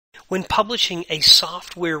When publishing a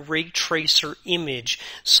software ray tracer image,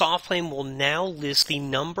 SoftPlan will now list the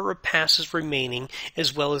number of passes remaining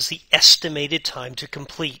as well as the estimated time to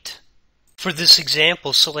complete. For this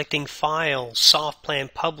example, selecting File,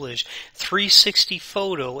 SoftPlan Publish, 360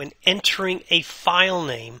 Photo, and entering a file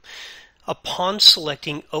name. Upon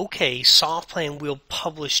selecting OK, SoftPlan will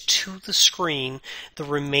publish to the screen the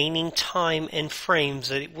remaining time and frames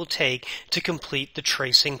that it will take to complete the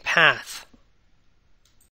tracing path.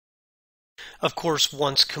 Of course,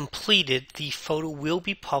 once completed, the photo will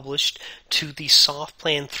be published to the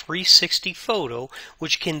SoftPlan 360 photo,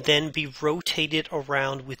 which can then be rotated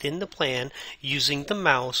around within the plan using the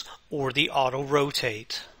mouse or the auto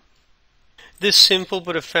rotate. This simple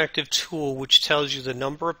but effective tool, which tells you the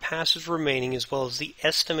number of passes remaining as well as the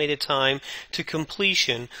estimated time to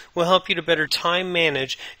completion, will help you to better time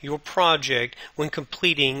manage your project when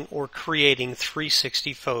completing or creating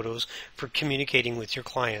 360 photos for communicating with your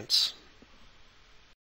clients.